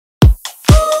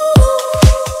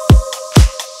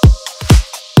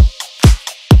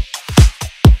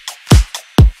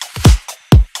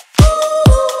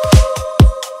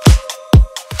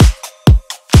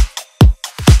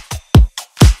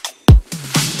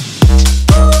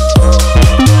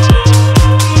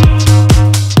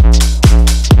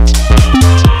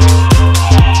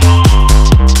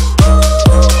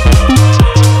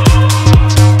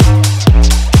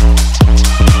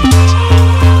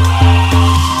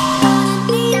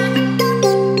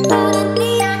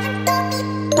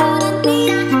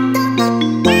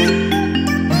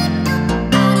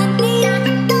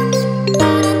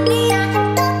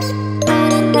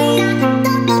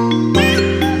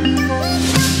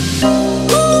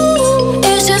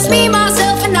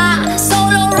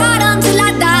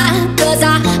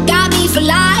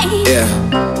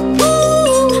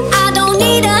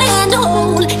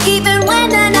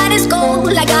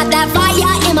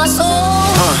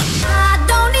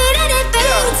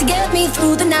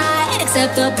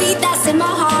except the beat that's in my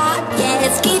heart. Yeah,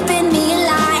 it's keeping me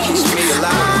alive.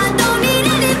 I don't need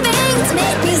anything to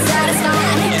make me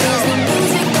satisfied. 'Cause the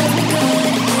music does me good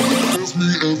and it kills me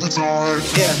every time.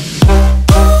 Yeah.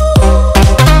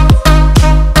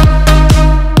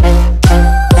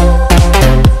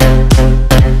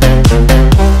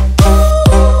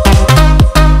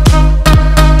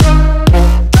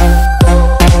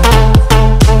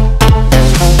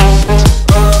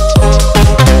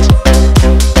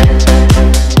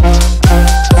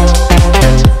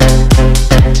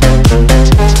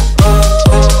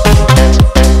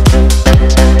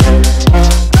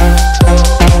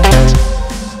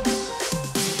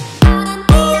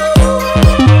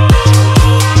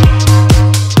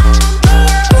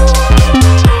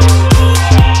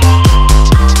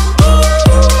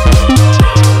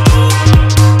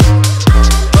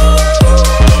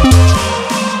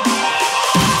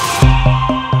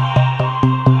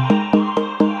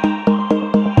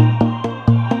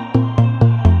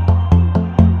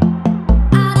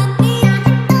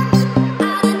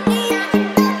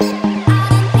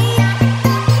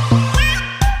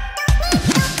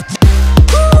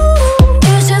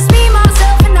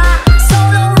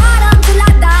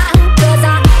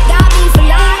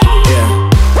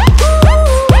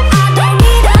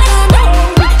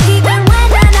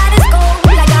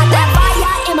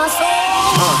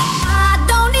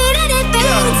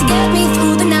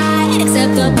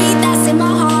 The beat that's in my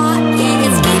heart, yeah,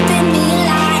 it's keeping me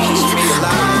alive.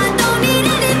 I don't need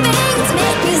anything to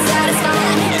make me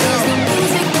satisfied. 'Cause the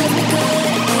music does me good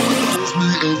and it kills me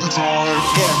every time.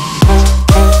 Yeah.